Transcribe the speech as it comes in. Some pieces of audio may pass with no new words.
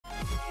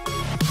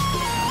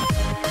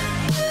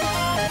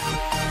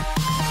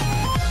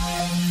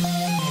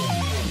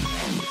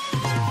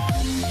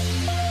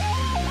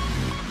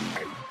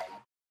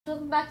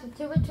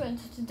Winter, and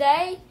so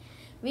today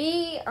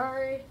we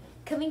are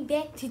coming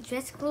back to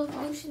Jurassic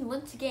Revolution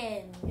once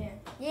again. Yeah.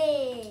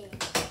 Yay!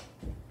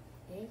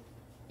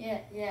 Yeah.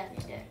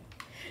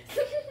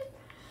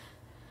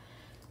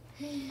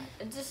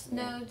 Just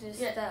know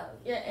this Yeah. stuff.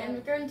 Yeah, and we're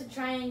going to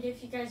try and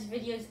give you guys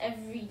videos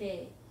every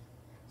day.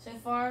 So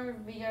far,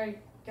 we are going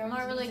I'm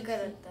not to really be good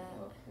at succeed-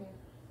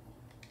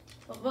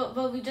 that.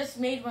 But we just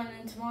made one,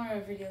 and tomorrow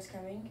a video is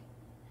coming.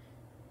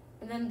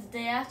 And then the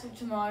day after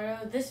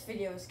tomorrow, this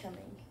video is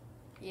coming.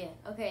 Yeah.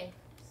 Okay.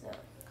 So.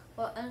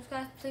 Well, and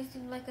guys, please do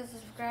like and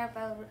subscribe.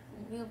 I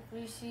really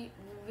appreciate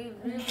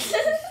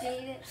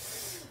it.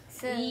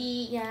 So,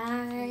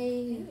 Yeah,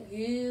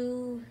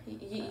 you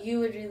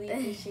would really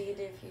appreciate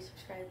it if you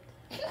subscribed.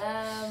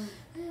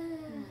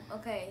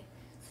 Okay.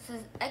 So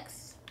it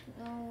says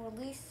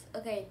release.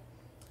 Okay.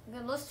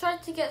 Then let's try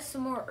to get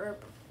some more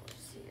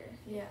herbivores here.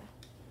 Yeah.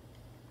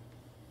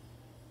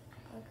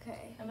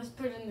 Okay. And let's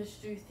put in the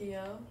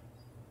Struthio.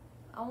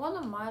 I want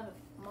to modify.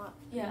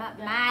 Yeah.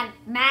 Let's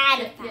modify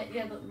it.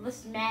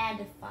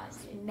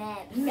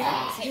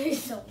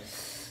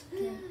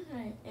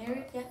 Alright,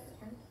 Eric, yeah.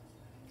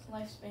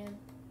 Lifespan.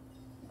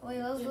 Wait,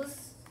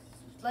 let's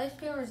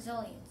lifespan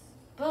resilience.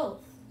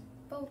 Both.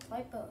 Both,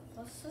 like both.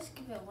 Let's just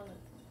give it one of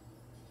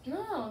them.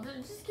 No,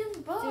 just give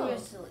Do both.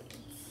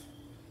 resilience.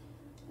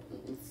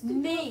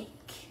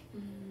 Make.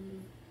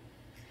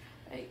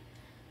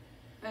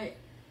 Right.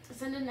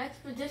 Send an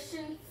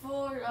expedition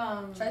for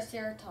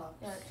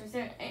Triceratops. Yeah,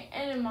 Triceratops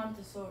and a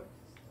Montosaurus.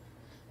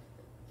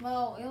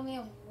 Well, we only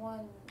have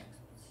one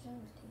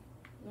expedition team.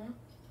 No?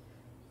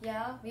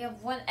 Yeah, we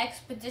have one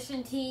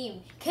expedition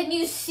team. Can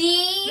you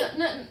see?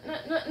 No.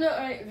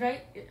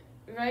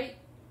 Right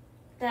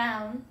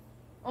down.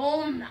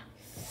 Oh my.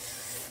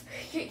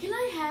 Can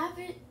I have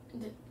it?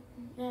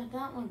 Yeah,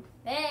 that one.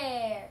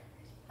 There.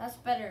 That's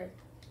better.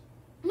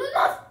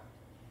 No.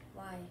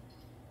 Why?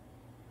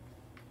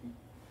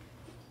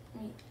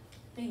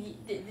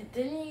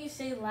 Didn't you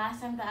say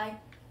last time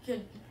that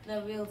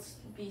we'll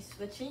be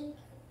switching?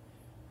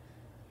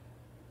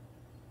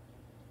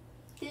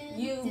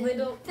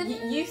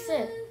 You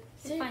said.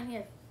 It's fine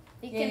here.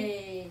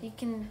 You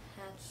can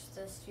hatch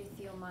the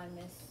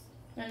Struthiomimus.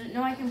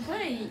 No, I can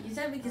put it. You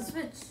said we can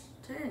switch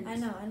turns. I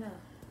know.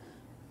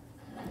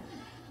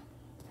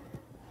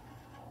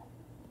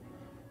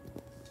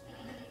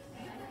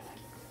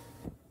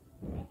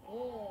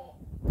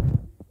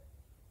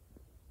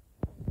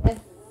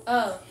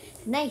 Oh.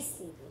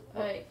 Nice.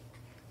 Alright.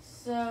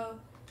 So,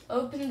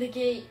 open the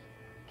gate.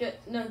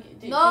 No,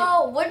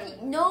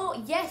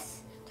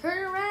 yes.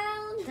 Turn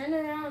around. Turn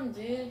around,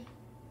 dude.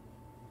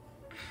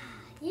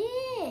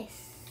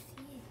 Yes.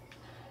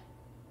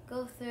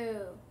 Go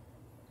through.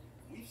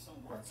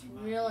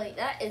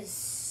 That is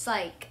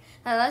psych.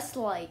 Now that's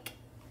like.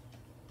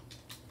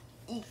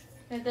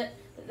 That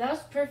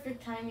was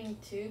perfect timing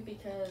too,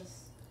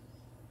 because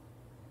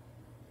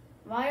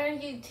why are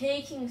you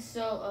taking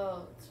so?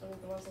 Oh, it's one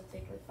of the ones that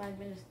take like 5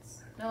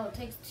 minutes. No, it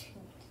takes 2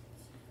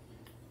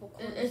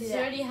 minutes. It's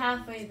already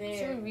halfway there.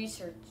 Sure,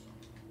 research.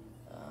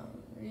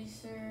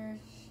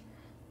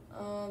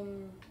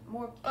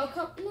 More.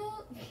 Oh,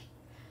 no.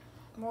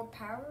 More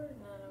power?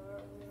 No.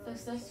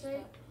 That's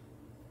right.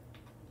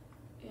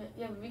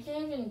 Yeah, but we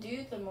can't even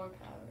do the more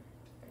power.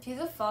 See,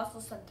 the fossil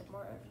center,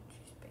 more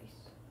energy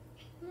space.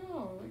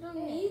 No, we don't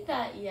need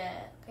that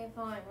yet. Okay,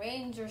 fine.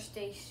 Ranger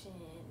station.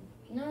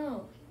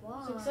 No.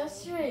 Why?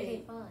 Success rate.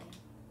 Okay, fine.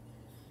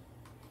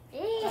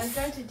 Yes. I'm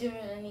trying to do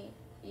it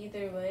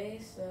either way,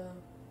 so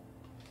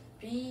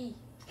B.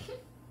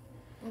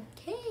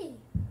 Okay.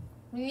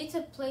 We need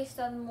to place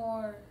down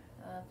more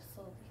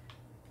facility.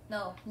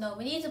 No,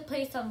 we need to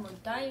place down more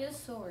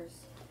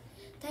dinosaurs.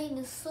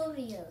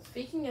 Dinosaurias.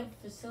 Speaking of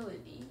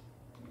facility.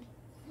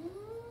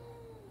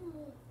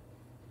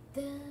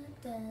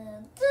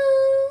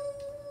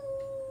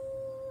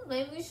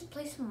 Maybe we should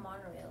place some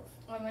monorails.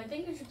 I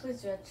think we should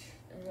place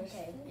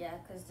Okay, yeah,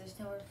 because there's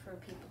nowhere for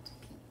people to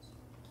pee.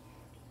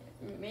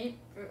 Maybe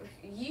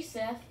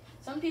Yusef,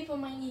 some people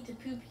might need to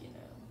poop, you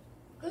know.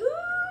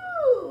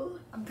 Ooh!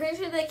 I'm pretty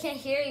sure they can't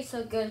hear you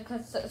so good,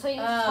 so you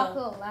just talk a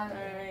little louder.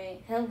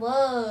 Alright,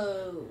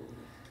 hello.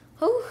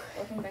 Ooh.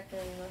 Welcome back to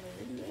another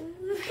video.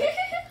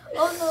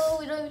 Oh no,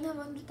 we don't even have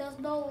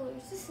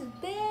 $100,000. This is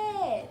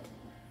bad.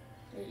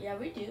 Yeah,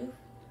 we do.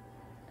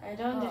 I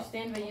don't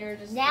understand, but you're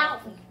just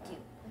now we do.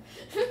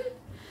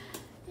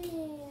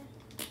 Yeah.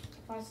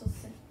 Fossil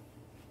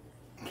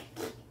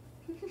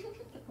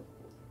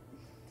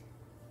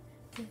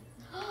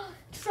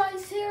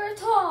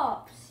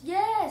Triceratops!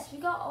 Yes, we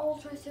got all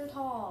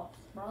Triceratops,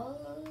 bro.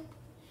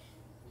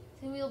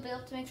 Then we'll be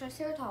able to make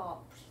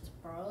Triceratops,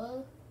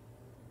 bro.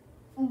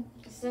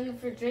 Send it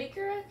for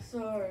Dracorex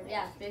or?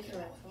 Yeah,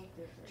 Dracorex.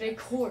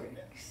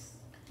 Dracorex.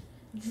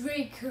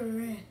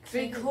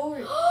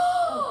 Dracorex.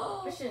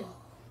 Oh, mission.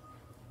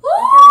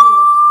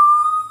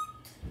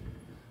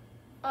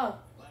 Oh.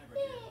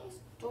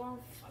 Storm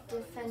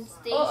defense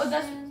station. Oh,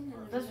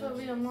 that's what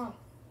we unlocked.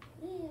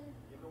 Yeah.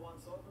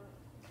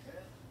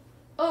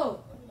 Oh.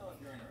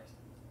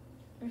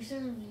 We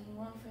should have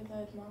went for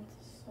the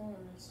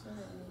Montesaurus.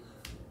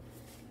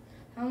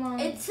 How long?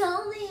 It's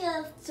only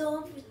a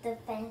sword with the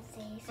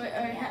fancy. Wait,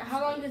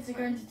 how long is it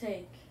going to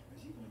take?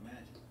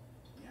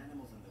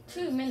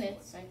 2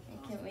 minutes. I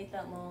can't wait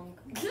that long.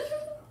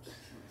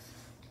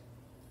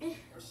 They're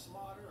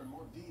smarter and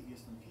more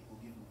devious than people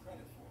give them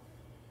credit for.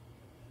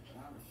 But I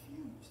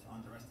refuse to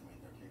underestimate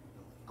their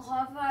capabilities. Oh,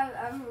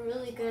 I have a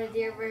really good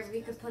idea where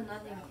we could put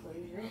nothing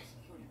closure.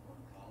 Security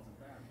protocols and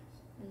barriers.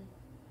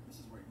 This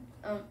is where you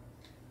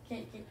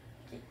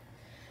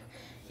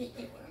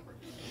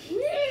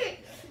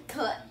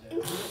Cut.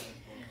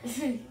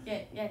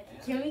 yeah.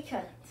 Can we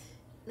cut?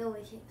 No, we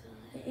can't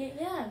cut.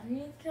 Yeah, we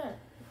need to cut.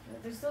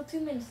 There's still 2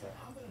 minutes left.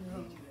 I'm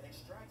gonna need you to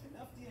extract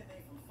enough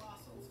DNA from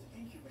fossils to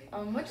incubate.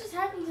 What just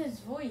happened to his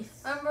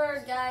voice?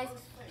 Remember, guys,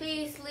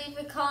 please leave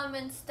a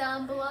comment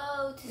down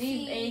below to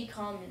Leave a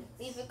comment.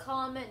 Leave a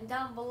comment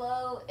down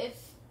below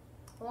if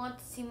you want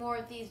to see more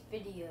of these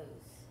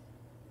videos.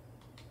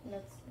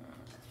 That's not.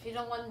 If you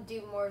don't want to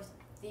do more of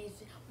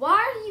these, why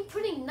are you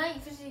putting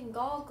night vision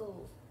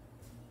goggles?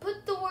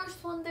 Put the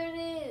worst one there it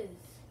is.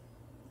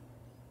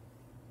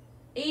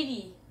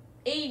 80.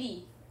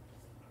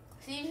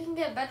 See if you can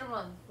get a better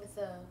one with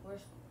the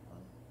worst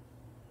one.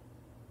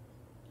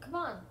 Come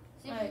on.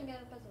 See if you can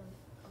get a better one.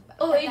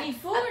 Oh, A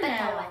 84 better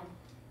now. one.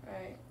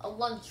 Right. A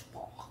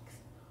lunchbox.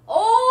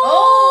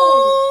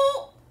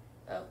 Oh!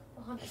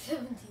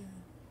 117.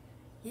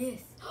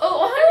 Yes. Oh,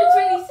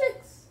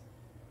 126.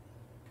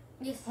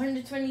 Yes.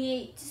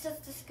 128.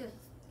 Just good.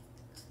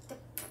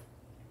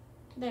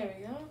 There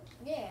we go.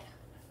 Yeah.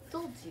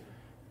 Told you.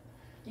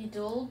 You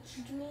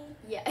indulged me?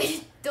 Yeah,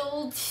 I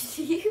told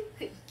you.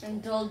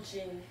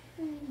 Indulging.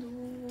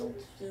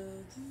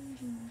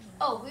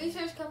 Oh,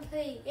 research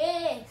complete.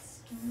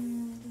 Yes.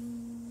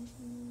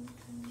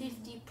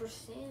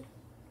 50%.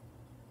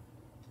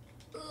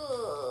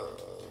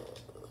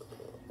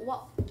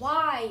 What?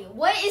 Why?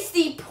 What is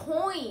the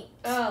point?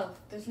 Oh,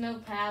 there's no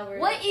power.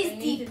 What is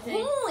the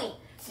point?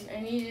 I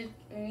need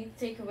to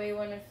take away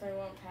one if I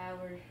want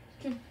power.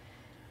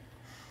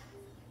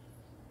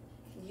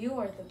 You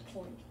are the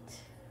point.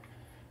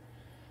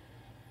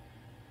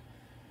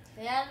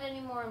 They have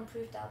any more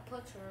improved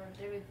outputs, or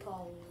did we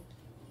pull?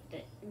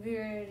 We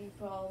already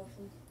all of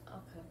them.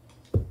 Okay.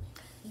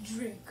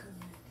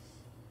 Drinkers.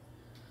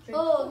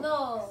 Oh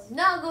no!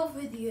 Now go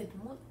for the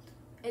Edmonton.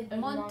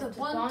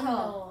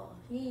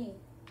 Yeah.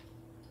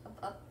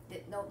 Up.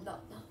 No.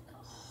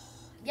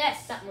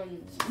 Yes. That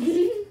one.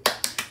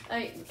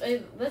 Alright,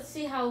 let's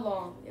see how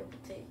long it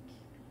will take.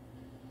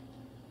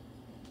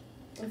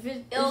 If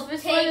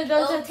it's one of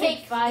those that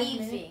take 5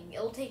 minutes.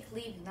 It'll take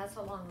leaving. That's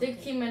how long.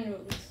 15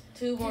 minutes.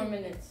 2 more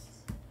minutes.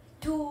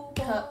 2 more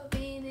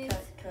minutes.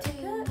 Cut.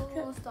 2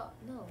 more. Stop.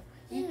 No.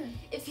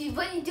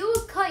 When you do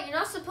a cut, you're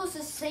not supposed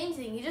to say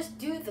anything. You just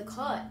do the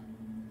cut.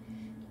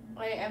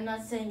 I'm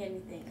not saying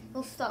anything.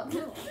 No, stop.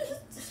 No.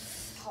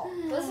 Talk.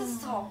 Let's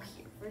just talk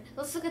here.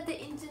 Let's look at the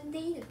engine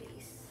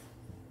database.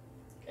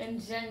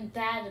 Engine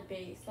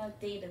database, not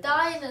database.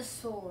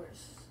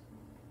 Dinosaurs.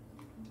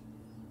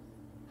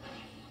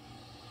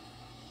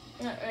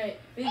 Alright,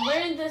 we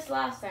learned this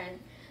last time.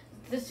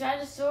 The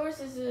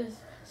Ceratosaurus is a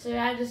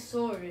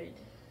Ceratosaurid.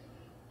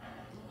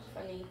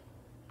 Funny.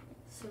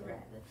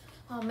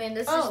 Oh man,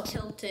 this is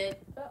tilted.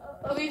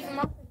 We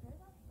from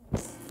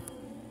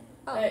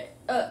Alright,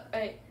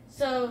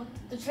 so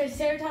the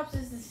Triceratops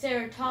is the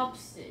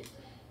Ceratopsid.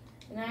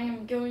 And I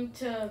am going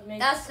to make...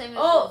 That's the same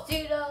as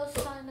Pseudo.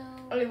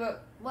 Okay,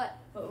 What?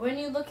 But when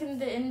you look in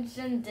the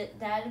engine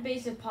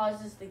database, it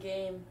pauses the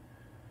game.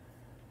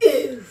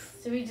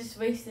 So we just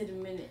wasted a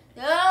minute.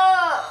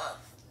 No!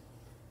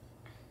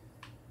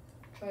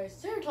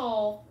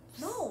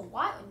 Triceratops. No,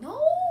 why? No!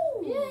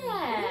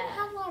 Yeah. We don't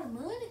have a lot of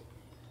money.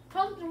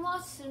 Probably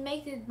wants to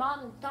make this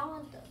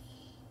Donda.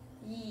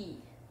 Yeah.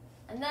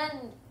 And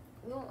then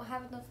we won't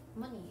have enough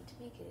money to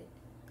make it.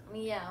 I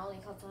mean, yeah, it only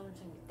costs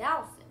 120,000. I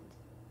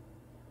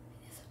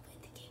guess I've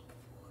played the game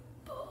before.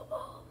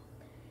 Boom.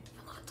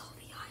 I'm not on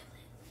the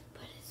island,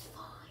 but it's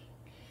fine.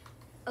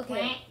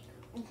 Okay.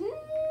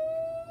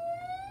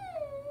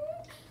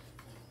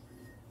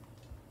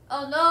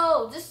 Oh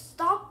no, just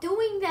stop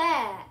doing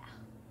that.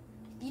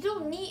 You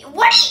don't need.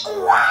 What?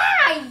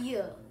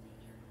 Why?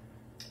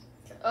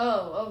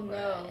 Oh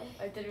no.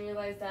 I didn't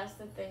realize that's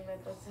the thing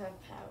that doesn't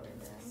have power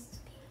now.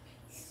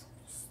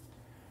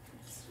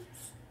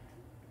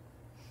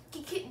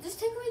 Just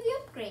take away the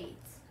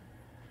upgrades.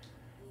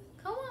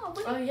 Come on.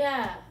 Oh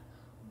yeah.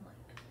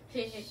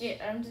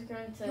 Shit. I'm just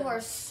going to. You are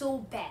so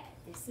bad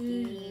at this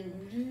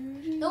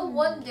game. No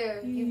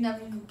wonder you've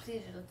never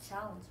completed a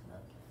challenge mode.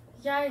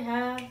 Yeah, I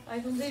have. I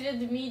completed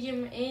the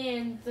medium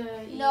and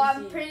the easy. No,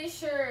 I'm pretty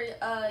sure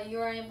you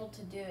were able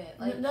to do it.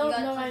 Like, No, you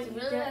got no, to the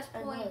really last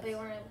I point, was. but you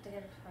weren't able to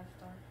get a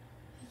 5-star.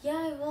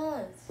 Yeah, I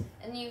was.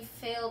 And you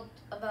failed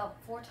about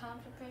 4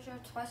 times, I'm pretty sure.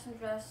 Twice in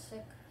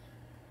Jurassic,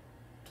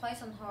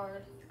 twice on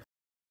hard.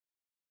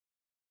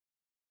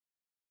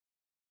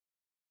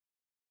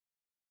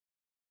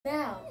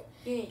 Now,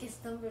 These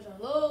numbers are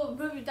low.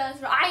 Improve your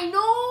dinosaur. I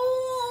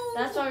know.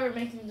 That's why we're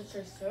making the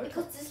Triceratops.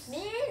 Because this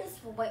man is.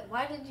 Wait,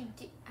 why did you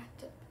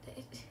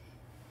deactivate?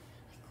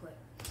 I quit.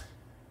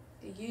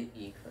 You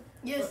quit.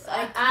 Yes,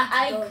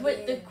 I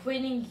quit the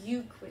quitting.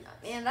 You quit.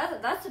 Man,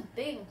 that's a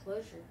big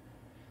enclosure.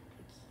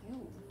 Like,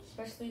 huge.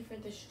 Especially for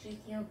the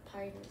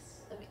Strichiopitis.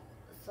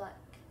 It's like,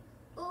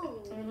 ooh.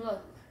 I mean,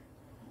 look.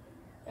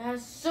 It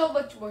has so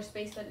much more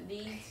space than it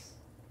needs.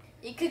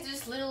 You could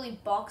just literally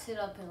box it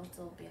up and it'll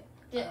still be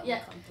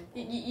Yeah.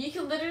 You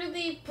can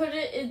literally put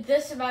it in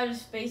this amount of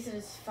space and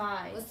it's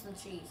fine. With some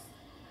trees.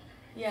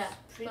 Yeah.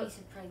 Pretty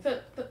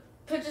surprising.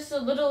 Put just a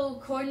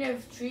little corner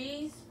of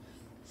trees,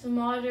 some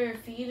water,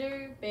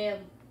 feeder, bam.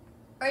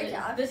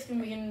 This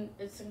can be in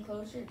its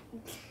enclosure.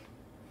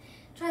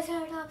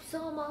 Triceratops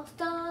almost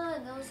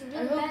done. That was a really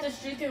I hope the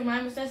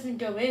Strichiomimus doesn't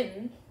go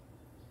in.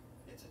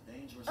 It's a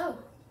dangerous Oh.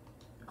 world.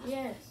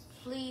 Yes.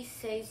 Please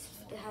say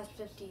it has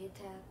 50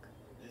 attack.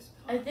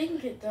 I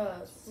think it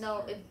does.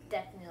 No, it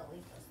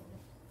definitely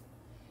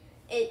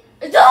doesn't.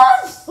 It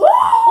does!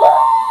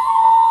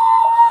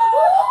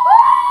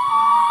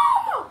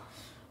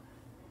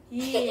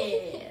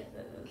 Yeah.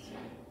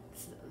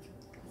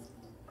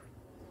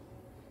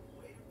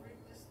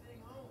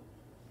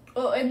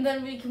 Oh, and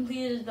then we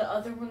completed the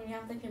other one. We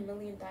have like 1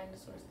 million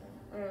dinosaurs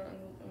now. Or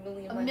a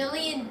million. A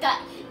million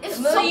If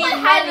A million someone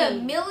had money.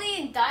 1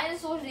 million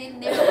dinosaurs in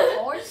their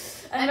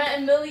horse, I meant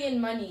 1 million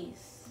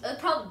monies. it'd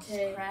probably just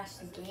Okay. crash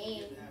the game.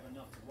 Didn't have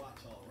enough to watch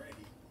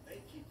already.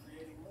 They keep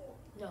creating more.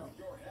 No. With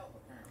your help,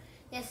 apparently.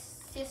 Yes.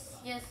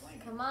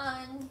 Come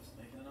on. Just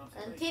making an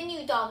observation.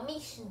 Continue the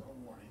mission. No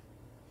warning.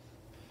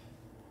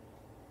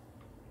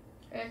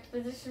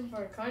 Expedition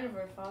for a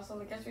carnivore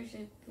fossil. I guess we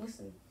should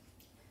listen.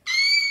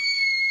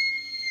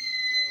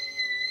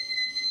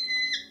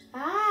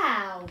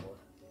 Ow!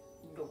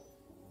 No.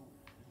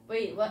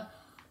 Wait, what?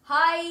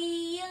 Hi.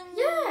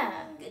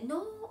 Yeah.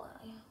 No.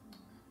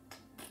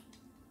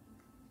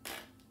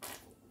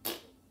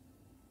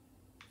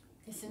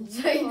 Listen,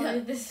 Oh,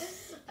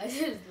 this. I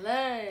just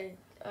learned.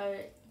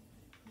 Alright.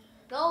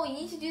 No, we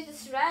need to do the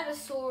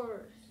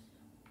Ceratosaurus.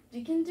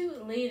 We can do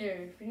it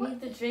later. We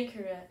need the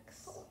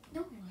Dracorex.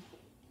 No.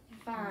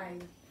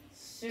 Fine.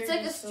 It's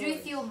like a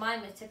Ceratosaurus.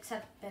 Struthiomimus,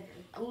 except better.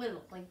 A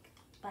little, like,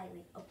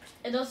 slightly. Oh.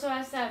 It also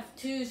has to have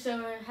 2,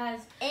 so it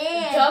has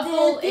And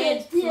double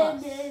and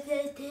plus.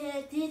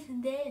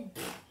 and then.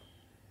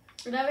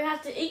 But now we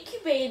have to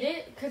incubate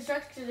it,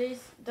 construct it.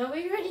 Don't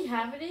we already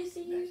have an ACU? Next,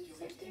 you have to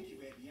system?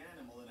 incubate the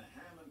animal in a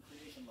Hammond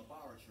creation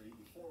laboratory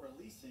before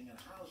releasing and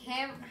housing.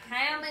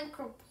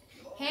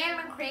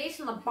 Hammond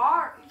Creation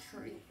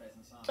Laboratory.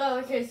 Oh,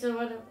 okay, so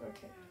what?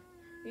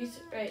 Okay.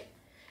 Right.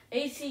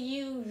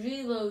 ACU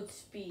reload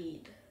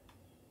speed.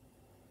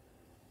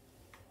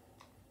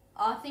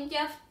 I think you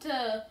have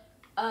to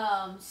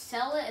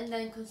sell it and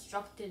then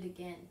construct it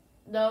again.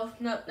 No,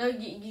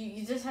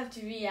 you just have to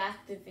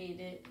reactivate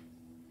it.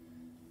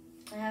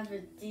 I have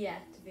it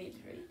deactivated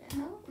right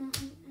now.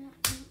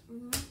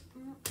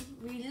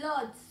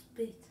 Reload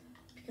speed.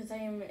 Because I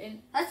am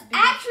in. That's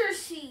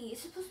accuracy.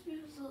 It's supposed to be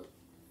reload.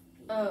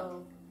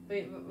 Oh,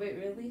 wait,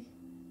 really?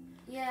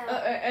 Yeah.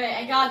 Alright,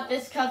 I got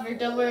this covered.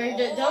 Don't worry.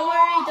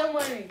 Don't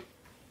worry.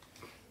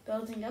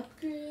 Building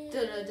upgrade.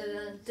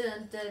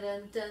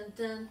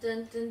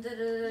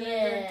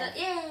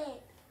 Yeah.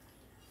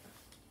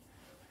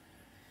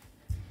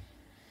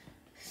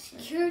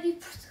 Security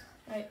protocol.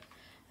 Right.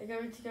 I'm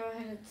going to go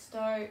ahead and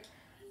start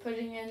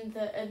putting in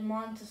the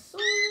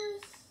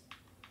Edmontosaurus.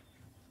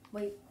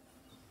 Wait.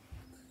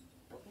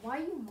 But why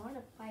are you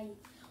modifying?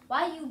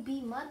 Why you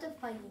be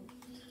modifying?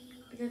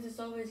 Because it's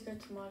always good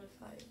to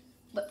modify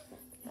But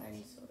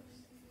dinosaurs.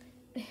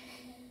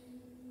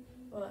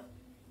 What?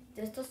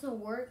 this doesn't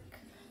work.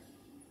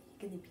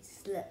 Gonna be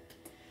slept.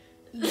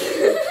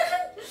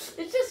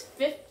 It's just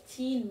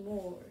 15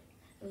 more.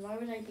 And why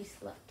would I be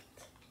slept?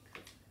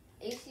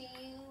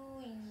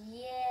 ACU,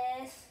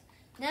 yes.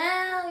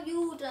 Now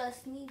you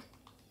just need.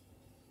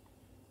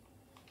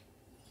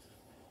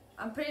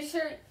 I'm pretty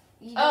sure.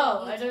 You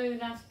Oh, need I don't even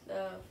have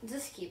to.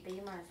 Just keep it.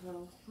 You might as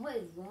well. What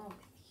is wrong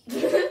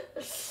with you?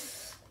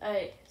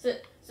 Alright,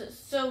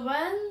 so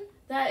when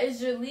that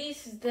is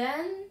released,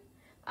 then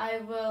I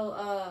will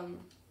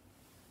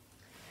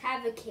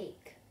Have a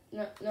cake.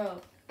 no.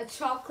 A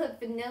chocolate,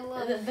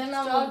 vanilla, Then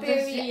I will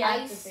strawberry deactivate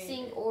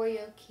icing it.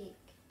 Oreo cake.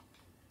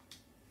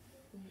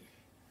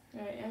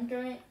 Alright, I'm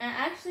going.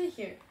 Actually,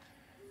 here.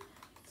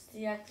 Let's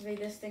deactivate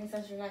this thing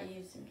since we're not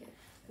using it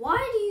Why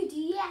do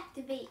you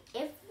deactivate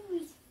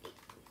everything?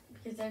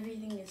 because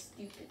everything is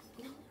stupid.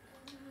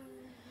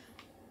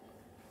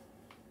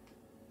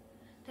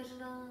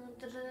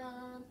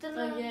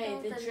 Oh yay,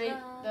 the Drake.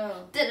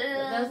 No,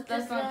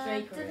 that's not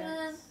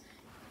Dracorex.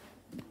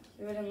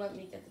 You wouldn't let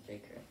me get the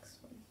Dracorex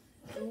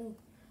one. Ooh,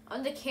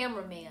 I'm the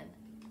cameraman.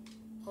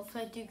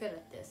 Hopefully I do good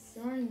at this.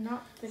 You're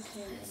not the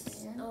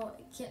cameraman. No,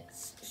 I can't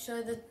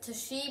show the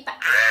Toshiba.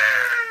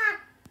 Ah!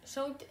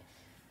 Show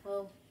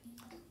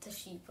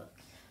Toshiba.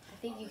 I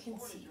think you can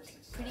see it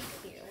pretty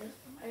clearly.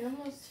 I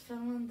almost fell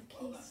on the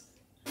case.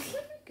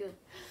 Good.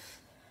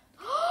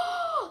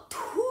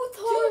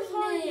 Tooth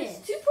hardness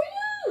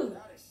 2.0.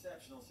 Without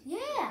exceptional security,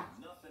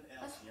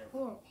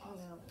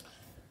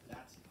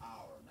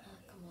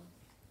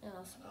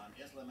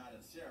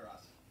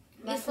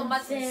 Isla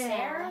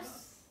Matanceros?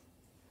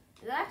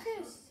 Is that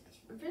actually?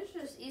 I'm pretty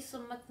sure it's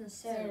Isla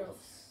Matanceros.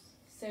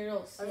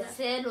 Ceros. Or Yeah.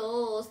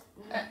 Ceros.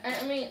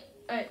 I mean,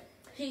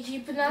 he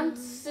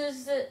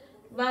pronounces it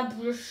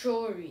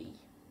laboratory,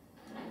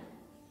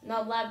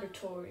 not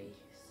laboratory.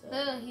 So.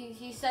 No,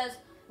 he says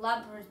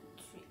laboratory.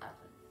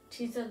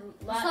 She said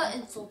It's not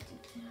insulting.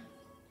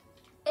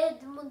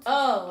 Edmund.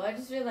 Oh, I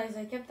just realized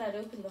I kept that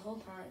open the whole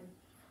time.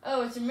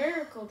 Oh, it's a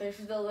miracle there's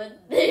still in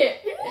there.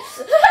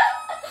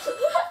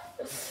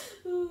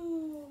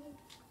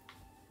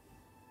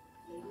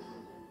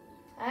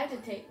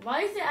 Agitate.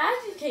 Why is it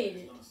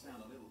agitated? It's going to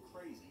sound a little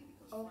crazy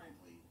because,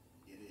 frankly,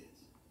 it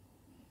is.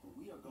 But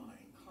we are going to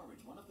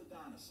encourage one of the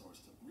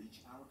dinosaurs to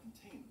breach our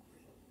containment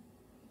grid.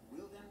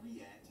 We'll then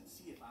react and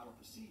see if our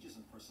procedures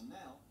and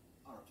personnel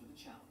are up to the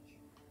challenge.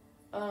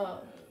 Oh.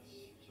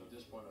 Yes. So at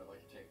this point, I'd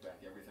like to take back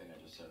everything I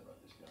just said about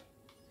this guy.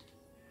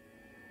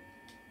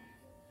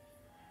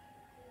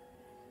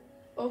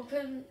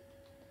 Open.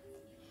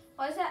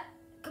 Why is that?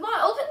 Come on,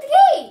 open the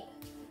gate!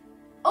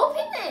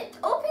 Open it!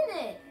 Open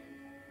it!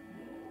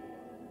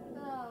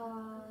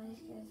 Oh, these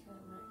guys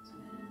are nuts.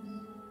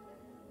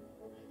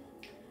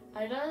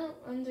 I don't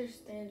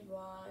understand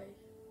why.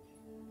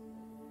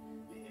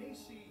 The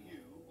ACU,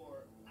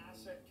 or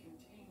Asset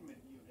Containment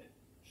Unit,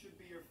 should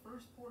be your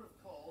first port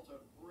of call to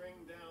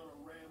bring down a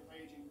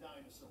rampaging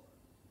dinosaur.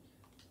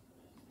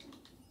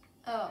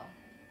 Oh.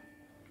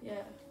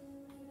 Yeah.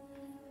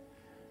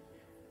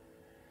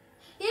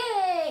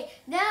 Yay!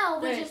 Now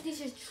we Wait. just need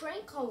to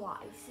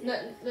tranquilize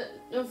it.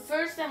 No,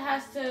 first it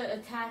has to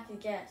attack a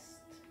guest.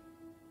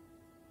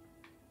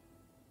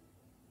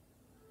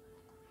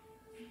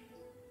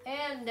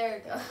 And there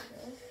it goes.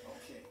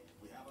 Okay,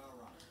 we have our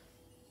runner.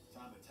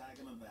 Time to tag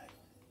him and bag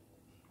him.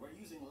 We're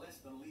using less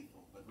than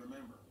lethal, but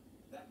remember,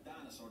 that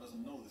dinosaur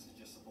doesn't know this is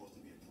just supposed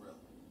to be a drill.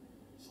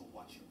 So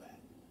watch your back.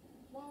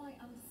 While I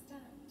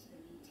understand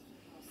the need to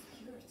keep our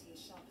security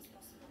as sharp as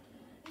possible,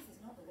 this is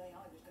not the way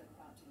I would go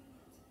about doing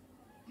it.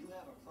 You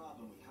have a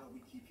problem with how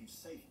we keep you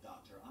safe,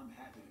 Doctor. I'm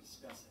happy to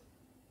discuss it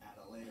at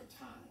a later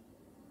time.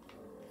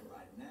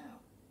 Right now,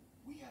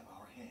 we have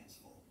our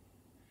hands full.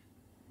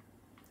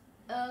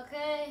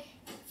 Okay.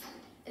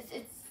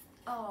 It's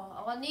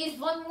oh, I need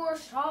one more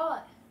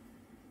shot.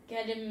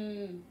 Get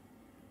him.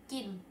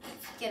 Get him.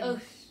 Get Oh,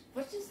 him.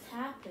 what just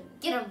happened?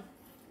 Get him.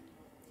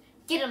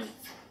 Get him.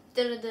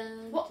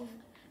 Da-da-da. What?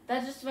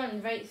 That just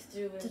went right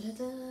through it.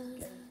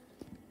 Da-da-da.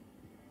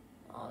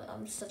 Oh,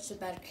 I'm such a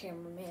bad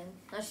cameraman.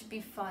 I should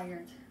be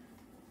fired.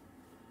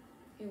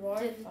 You are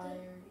Did-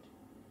 fired.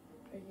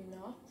 Are you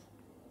not?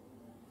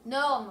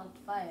 No, I'm not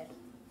fired.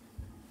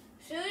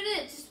 Shoot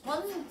it. Just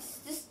one.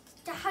 Just.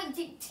 Your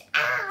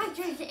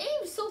aim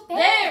is so bad.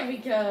 There we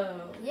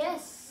go.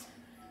 Yes.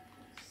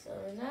 So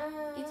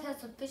now. It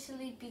has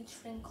officially been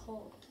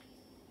cold.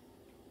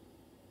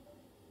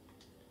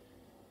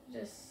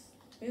 Just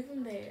move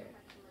him there.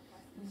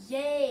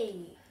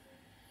 Yay.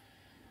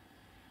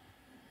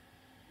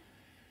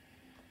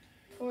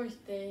 Poor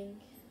thing.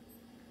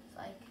 It's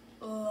like,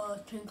 oh,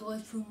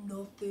 tranquilize from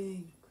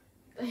nothing.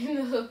 I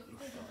know.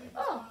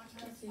 Oh,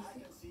 that's I easy.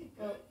 can see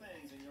good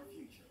things in your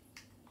future.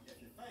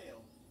 If you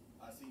fail,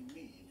 I see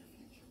me in your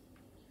future.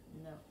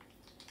 No.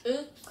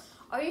 Oops.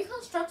 Are you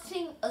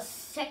constructing a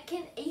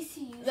second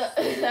ACU? No,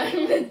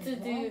 I meant to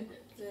do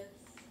this.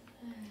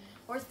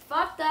 Worth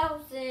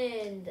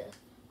 5,000.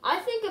 I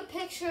think a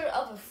picture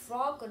of a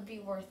frog would be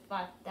worth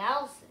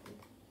 5,000.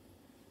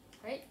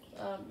 Right?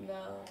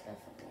 No,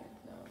 definitely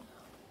no.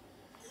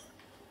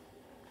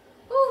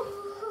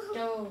 Ooh.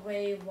 Go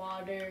away,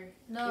 water.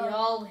 No. We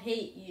all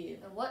hate you.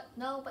 What?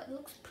 No, but it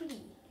looks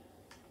pretty.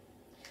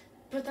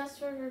 But that's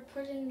where we're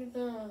putting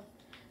the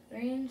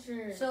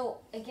ranger. So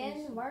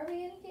again, why are we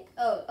gonna get?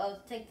 Oh,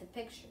 I'll take the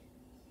picture.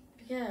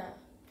 Yeah.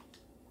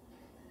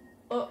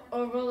 Or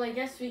well, I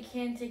guess we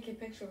can take a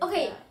picture of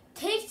Okay, that.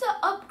 take the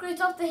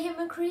upgrades off the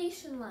Human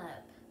Creation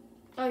Lab.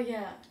 Oh,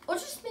 yeah. Or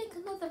just make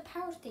another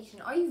power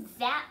station. Are you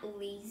that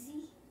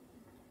lazy?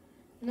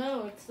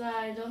 No, it's that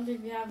I don't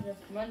think we have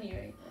enough money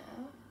right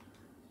now.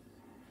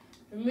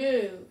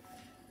 Remove.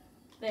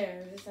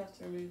 There, we just have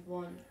to remove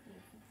one.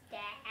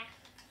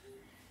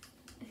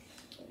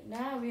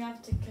 Now we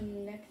have to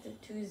connect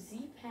it to a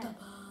Z-pad.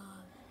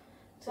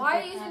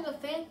 Why are you using the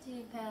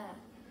fancy pad?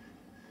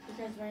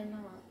 Because why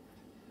not?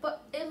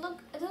 But it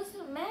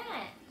doesn't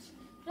match.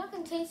 You're not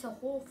gonna change the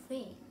whole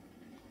thing.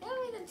 I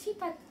mean,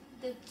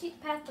 the cheap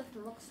pad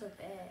doesn't look so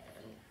bad.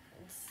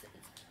 It's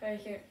Right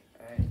here.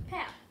 Alright.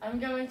 pad. I'm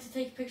going to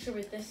take a picture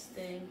with this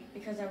thing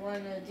because I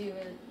want to do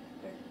it.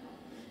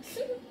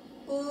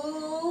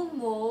 Oh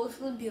no, it's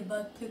gonna be a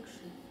bad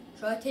picture.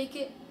 Should I take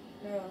it?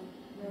 No,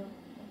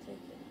 I'll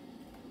take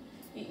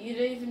it. You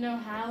don't even know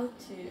how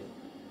to.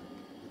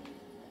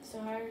 So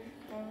how are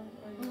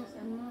you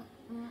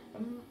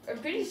I'm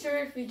pretty sure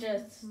if we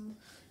just...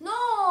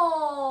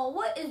 No!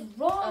 What is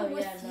wrong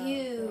with no.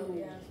 you? Oh,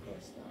 yeah, of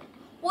course not.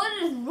 What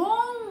is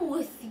wrong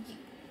with you?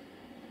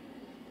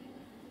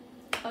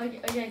 Oh,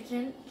 yeah,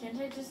 can't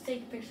I just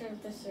take a picture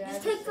of the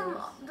Just take them.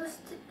 Ceratosaurus?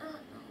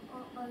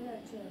 Oh, yeah,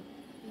 too.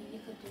 You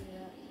could do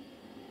that.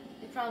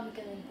 You're probably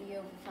gonna be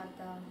over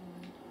 5,000.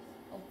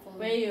 Hopefully.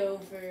 Way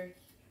over.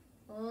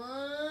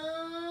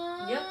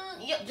 Yep.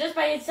 Yep. Just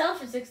by itself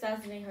for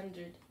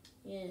 6,800.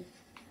 Yeah.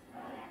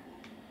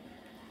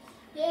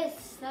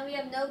 Yes. Now we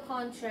have no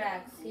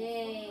contracts.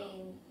 Yay.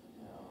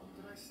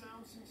 Did I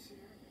sound sincere?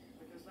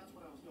 Because that's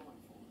what I was going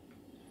for.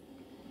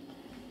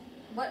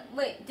 What?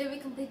 Wait. Did we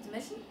complete the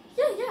mission?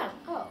 Yeah.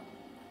 Oh.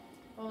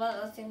 Well,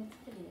 that's in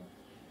the video.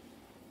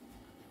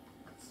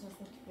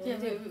 Yeah,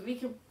 we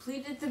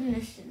completed the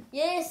mission.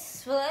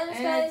 Yes. Well, anyways,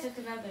 And I guys, took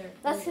another.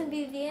 that's gonna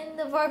be the end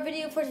of our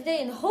video for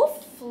today, and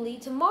hopefully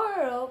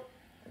tomorrow,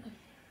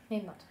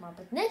 maybe not tomorrow,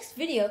 but next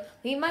video,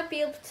 we might be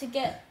able to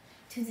get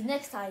to the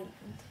next island.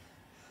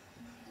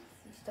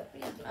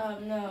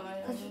 No,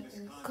 I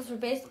don't. Because we're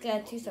basically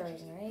at 2-star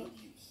rating, right?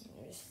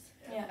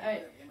 Yeah,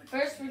 alright.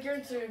 First, we're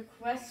going to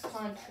request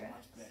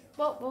contracts.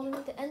 Well, we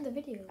need to end the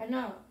video. I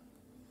know.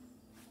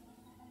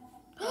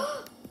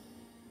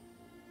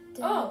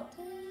 Oh.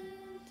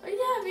 Oh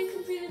yeah, we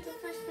completed the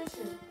first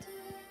mission.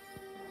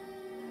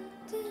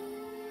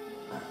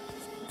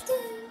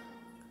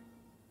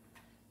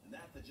 And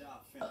that the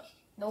job finished.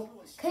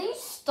 Nope. Can you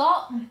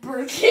stop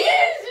burping?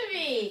 Excuse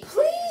me!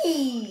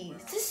 Please!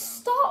 Just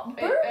stop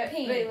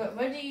burping! Wait,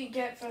 what do you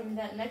get from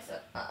that next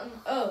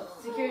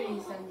security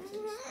sensors.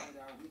 Find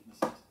our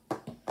weaknesses.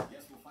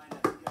 Guess we'll find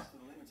out who gets to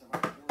the limits of our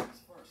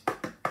abilities first.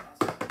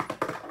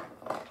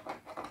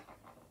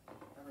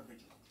 Ever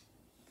vigilant.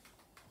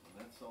 And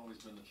that's always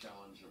been the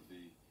challenge of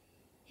the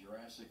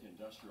Jurassic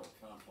industrial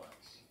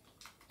complex.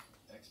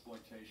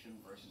 Exploitation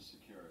versus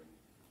security.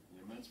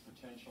 The immense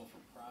potential for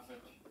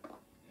profit and for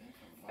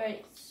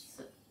Right.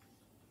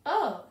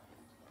 violence.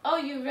 Oh,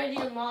 you already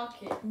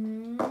unlock it.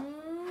 Mm-hmm.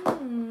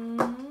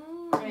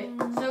 Right.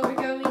 So we're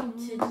going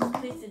to just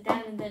place it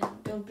down and then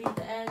it'll be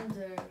the end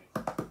or.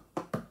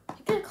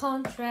 You get a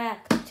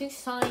contract to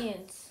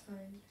science.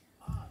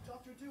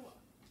 Dr. Dua.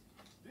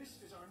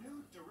 This is our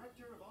new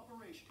Director of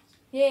Operations.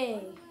 Yay.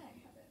 Hello,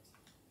 Herbert.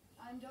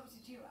 I'm Dr.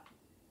 Dua.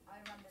 I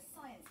run the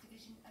science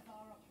division of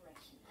our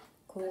operation.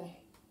 Cool. Okay.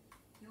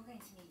 You're going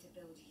to need to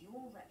build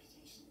your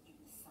reputation in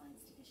the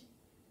science division.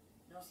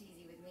 Not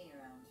easy with me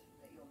around,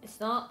 but you're. It's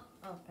not?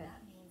 Okay.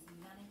 That means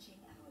managing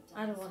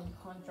our. I don't want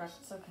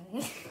contracts, okay.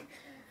 Flash.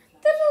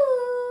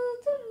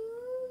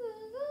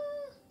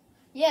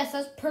 Yes,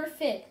 that's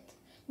perfect.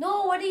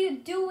 No, what are you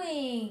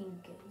doing?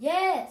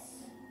 Yes.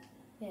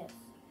 Yes.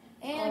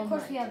 And of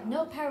course we have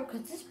no power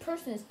because this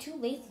person is too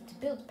lazy to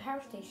build a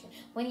power station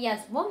when he has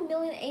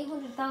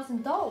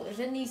 $1,800,000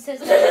 and he says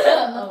he's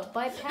enough to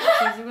buy a power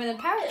station when the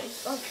power station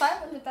costs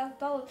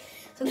 $500,000.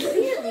 So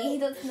clearly he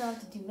doesn't know how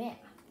to do math.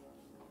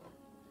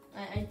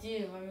 I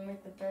do. I'm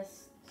like the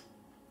best.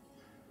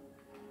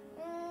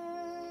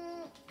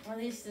 At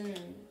least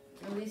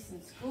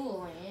in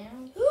school, I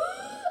am.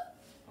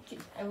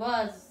 I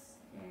was.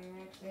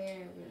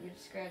 Actually, we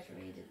just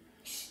graduated.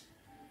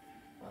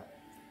 What?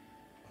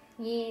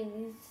 Yeah,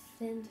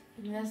 And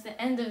that's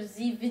the end of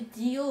the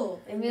video.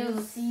 And we'll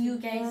see you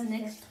guys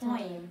next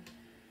time.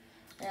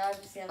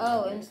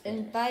 Oh,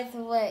 and by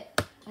the way,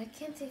 I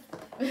can't say.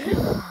 The last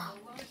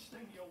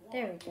thing you want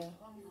There we is go.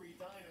 hungry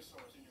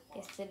dinosaurs in your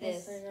Yes, park. it is.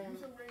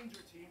 Use a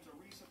ranger team to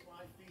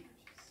resupply feeders.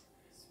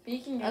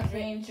 Speaking of Okay.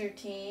 Ranger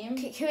Team.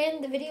 Can we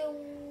end the video?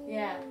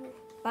 Yeah.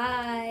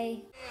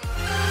 Bye.